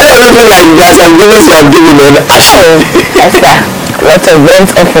 How many of you feel like there are some givings you have given and ashe? Esther, lots of rent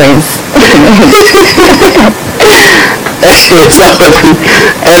offerings. And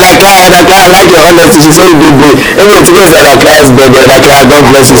I like your honesty. She said good day. Even if you said Claire's birthday, Claire, God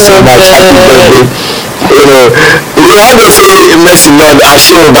bless you so much. Happy birthday. You know how they say mercy Lord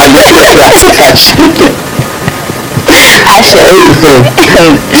assure but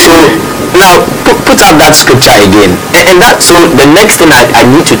so now put up that scripture again and that so the next thing I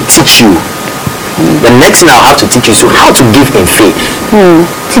need to teach you, the next thing I'll have to teach you, so how to give in faith.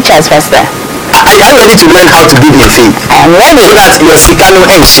 Teach us first there. Are you ready to learn how to give in faith? I am ready. So that your sikano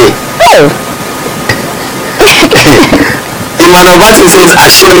and share. In one of us it says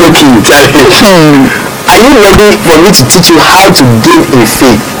Asheroki. Are you ready for me to teach you how to give in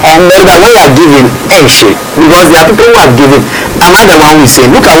faith? And know that when you are giving and share, because there are people who have given. Another one will say,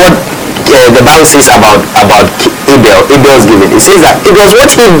 look at what the Bible says about Abel's giving. It says that it was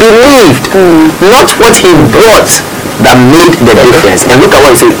what he believed, not what he brought, that made the difference. And look at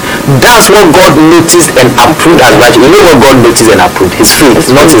what he said. That's what God noticed and approved as righteous. You know what God noticed and approved? His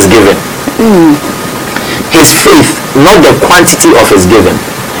faith, not his giving. His faith, not the quantity of his giving.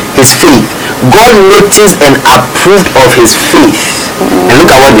 His faith. God noticed and approved of his faith. And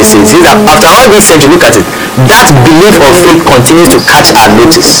look at what this says. He says that after all these centuries, look at it. That belief of faith continues to catch our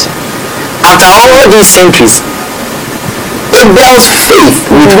notice. After all these centuries, Abel's faith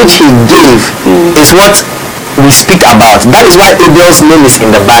with which he gave is what we speak about. That is why Abel's name is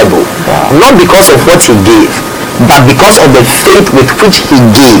in the Bible. Not because of what he gave, but because of the faith with which he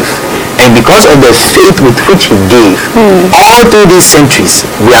gave. And because of the faith with which he gave, all through these centuries,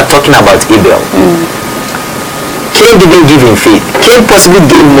 we are talking about Abel. Cain didn't give in faith. Cain possibly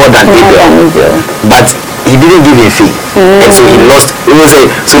gave more than Abel, but he didn't give in faith. And so he lost. It was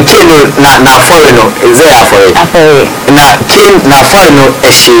so Cain na foreigner is there for it. Now Cain na foreigner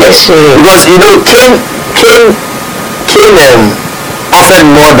because you know Cain offered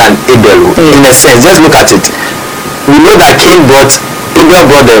more than Abel in a sense. Just look at it. We know that Abel brought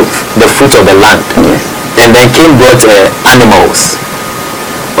the fruit of the land, and then Cain brought animals.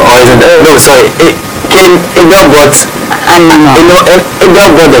 Or is it no? Sorry, Abel brought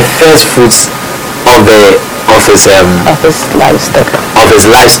Abel brought the first fruits of his livestock,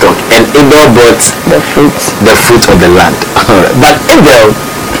 and Abel brought the fruit of the land. But Abel,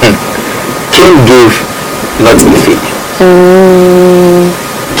 Cain gave not in faith.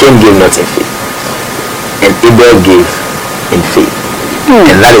 Cain gave not in faith, and Abel gave in faith.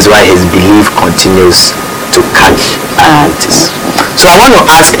 And that is why his belief continues to catch our notice. So I want to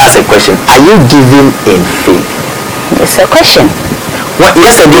ask us a question. Are you giving in faith? It's a question.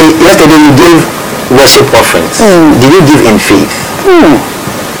 Yesterday you gave worship offerings. Did you give in faith?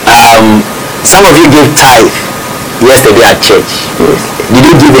 Some of you gave tithe yesterday at church. Did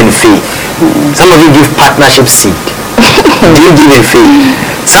you give in faith? Some of you give partnership seed. Did you give in faith?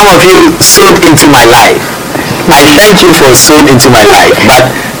 Some of you sowed into my life. I thank you for sowing into my life, but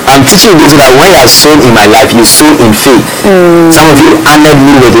I'm teaching you that when you are sown in my life, you sow in faith. Some of you honored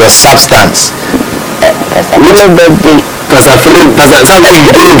me with your substance. Pastor Philip birthday,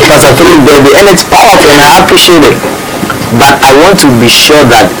 and it's powerful, and I appreciate it. But I want to be sure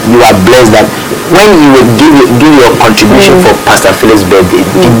that you are blessed. That when you would give your contribution for Pastor Philip's birthday,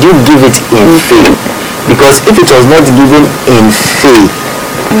 did you give it in faith? Because if it was not given in faith,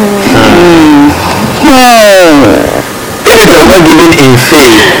 if it was not given in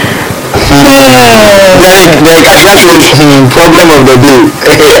faith, then you can just say problem of the day.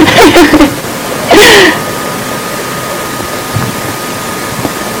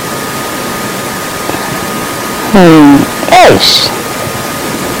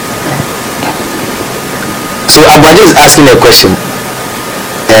 So Abadi is asking a question.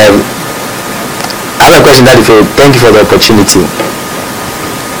 I have a question, Daddy Philip. Thank you for the opportunity.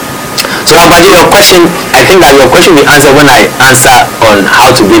 So Abadi, your question, I think that your question will be answered when I answer on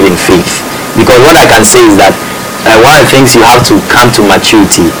how to give in faith. Because what I can say is that one of the things you have to come to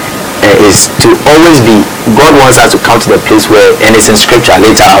maturity is to always be, God wants us to come to the place where, and it's in scripture,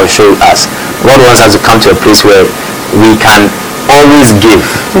 later I'll show us, God wants us to come to a place where we can always give.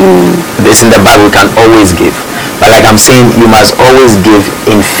 This in the Bible, we can always give. But like I'm saying, you must always give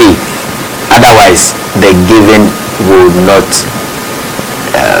in faith. Otherwise, the giving will not,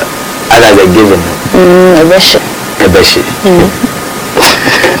 otherwise the giving.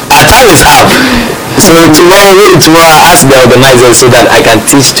 Our time is up. So tomorrow I ask the organizers so that I can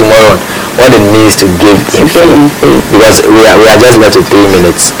teach tomorrow what it means to give in faith. Because we are just left with 3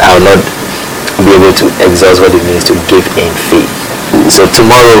 minutes. I will not be able to exhaust what it means to give in faith. So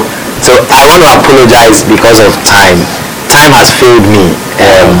tomorrow, so I want to apologize because of time. Time has failed me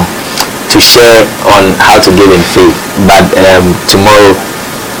to share on how to give in faith. But tomorrow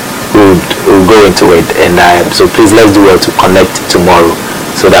we'll go into it. And so please, let's do well to connect tomorrow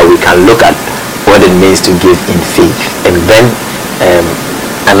so that we can look at what it means to give in faith. And then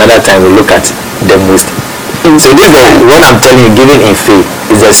another time we'll look at the most. So this is what I'm telling you, giving in faith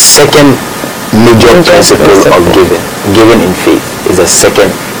is the second major principle of giving. Giving in faith is the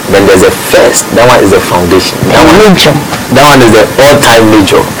second. Then there's a first. That one is the foundation. That one is the all-time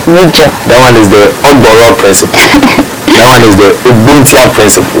major. That one is the Ogboro principle. That one is the Ubuntu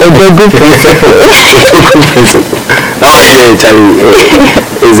principle. That one is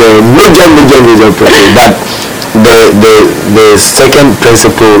a major principle. But the second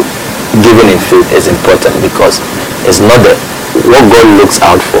principle, given in faith, is important because it's not what God looks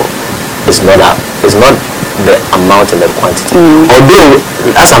out for. It's not the amount and the quantity. Although,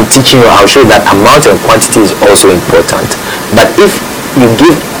 as I'm teaching you, I'll show you that amount and quantity is also important. But if you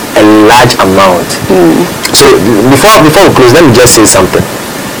give a large amount, so before we close, let me just say something.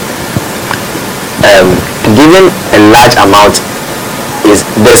 Giving a large amount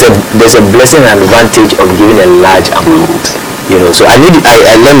there's a blessing and advantage of giving a large amount. So I believe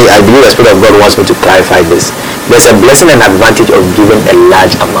the Spirit of God wants me to clarify this. There's a blessing and advantage of giving a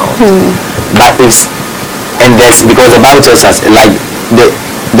large amount, but because the Bible tells us like the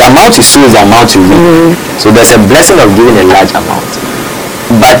amount you sow is the amount you reap. So there's a blessing of giving a large amount.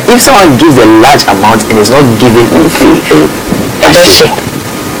 But if someone gives a large amount and is not giving in faith, and just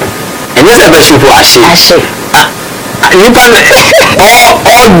people are shaking.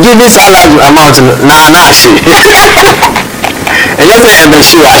 Or giving a large amount, and just say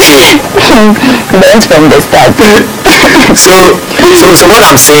That's from the start. So what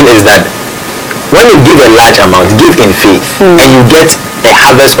I'm saying is that when you give a large amount, give in faith, and you get a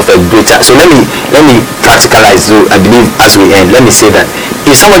harvest of a greater. So let me practicalize. So I believe as we end, let me say that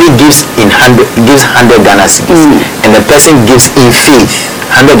if somebody gives 100 Ghana cedis, and the person gives in faith,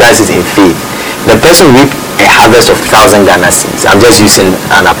 100 Ghana cedis in faith, the person reap a harvest of 1,000 Ghana cedis. I'm just using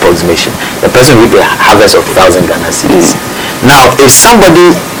an approximation. The person reap a harvest of 1,000 Ghana cedis. Now, if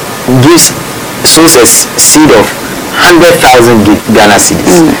somebody sows a seed of 100,000 Ghana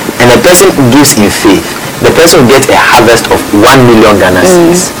cedis, and the person gives in faith, the person will get a harvest of 1 million Ghana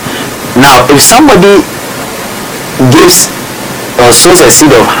cedis. Now, if somebody gives or sows a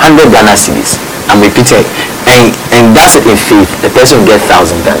seed of 100 Ghana cedis, I'm repeating, and does it in faith, the person will get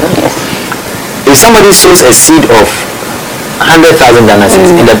 1,000 Ghana. If somebody sows a seed of 100,000 Ghana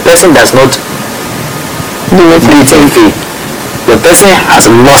cedis, and the person does not do it in faith, the person has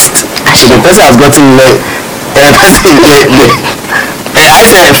lost. So the person has gotten I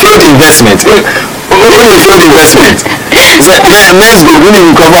said failed investment. Failed investment. Men's good. We need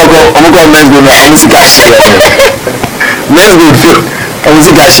to cover men's good. Men's good failed.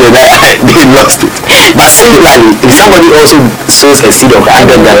 They lost it. But similarly, if somebody also sows a seed of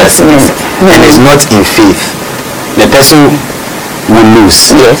 100 Ghana cedis and is not in faith, the person will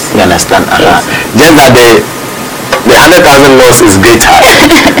lose. Yes. You understand? Just that the 100,000 loss is greater.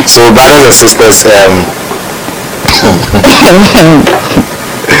 So brothers and sisters,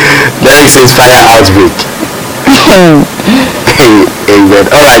 Derek says fire outbreak. Amen.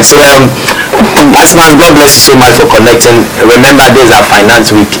 Alright, so Asman, God bless you so much for connecting. Remember, this is our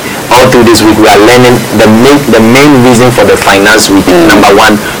finance week. All through this week we are learning the main reason for the finance week. Number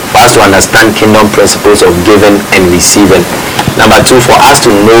one, for us to understand kingdom principles of giving and receiving. Number two, for us to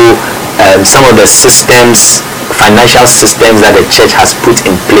know some of the financial systems that the church has put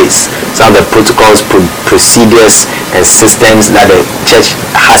in place, some of the protocols, procedures and systems that the church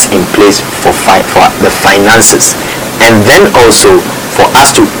has in place for the finances, and then also for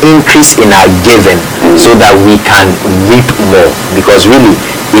us to increase in our giving so that we can reap more. Because really,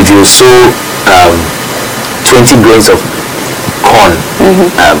 if you sow 20 grains of corn,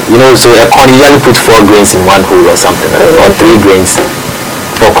 so a corn, you usually put 4 grains in one hole or something, or 3 grains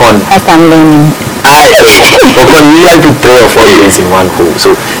for corn. As I'm learning. But we like to 3 or 4 grains in one hole.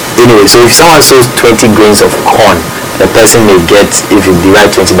 So anyway, so if someone sows 20 grains of corn, the person may get, if you divide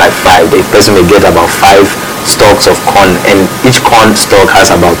 20 by 5, the person may get about 5 stalks of corn, and each corn stalk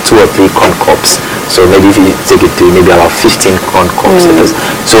has about 2 or 3 corn cobs. So maybe if you take it to maybe about 15 corn cobs.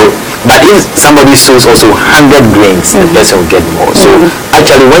 So, but if somebody sows also 100 grains, the person will get more. So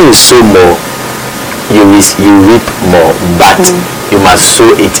actually, when you sow more, you reap more, but you must sow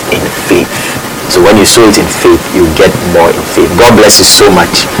it in faith. So when you sow it in faith, you get more in faith. God bless you so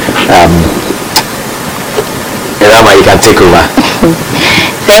much. Rama, you can take over.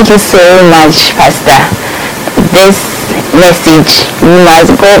 Thank you so much, Pastor. This message, you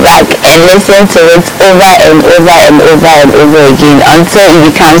must go back and listen to it over and over and over and over again until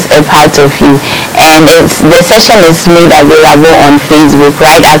it becomes a part of you. And the session is made available on Facebook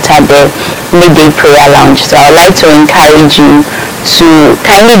right after the midday prayer lounge. So I would like to encourage you to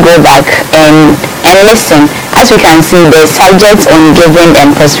kindly go back and listen. As we can see, the subject on giving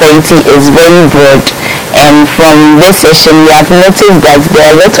and prosperity is very broad. And from this session, we have noticed that there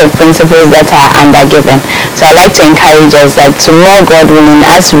are a lot of principles that are undergiven. So I'd like to encourage us that tomorrow, God willing,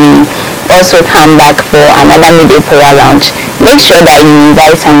 as we also come back for another midday prayer lounge, make sure that you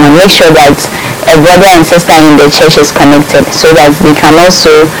invite someone. Make sure that a brother and sister in the church is connected so that they can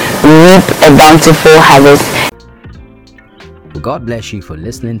also reap a bountiful harvest. God bless you for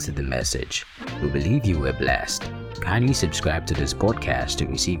listening to the message. We believe you were blessed. Kindly subscribe to this podcast to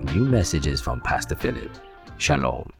receive new messages from Pastor Philip. Shalom.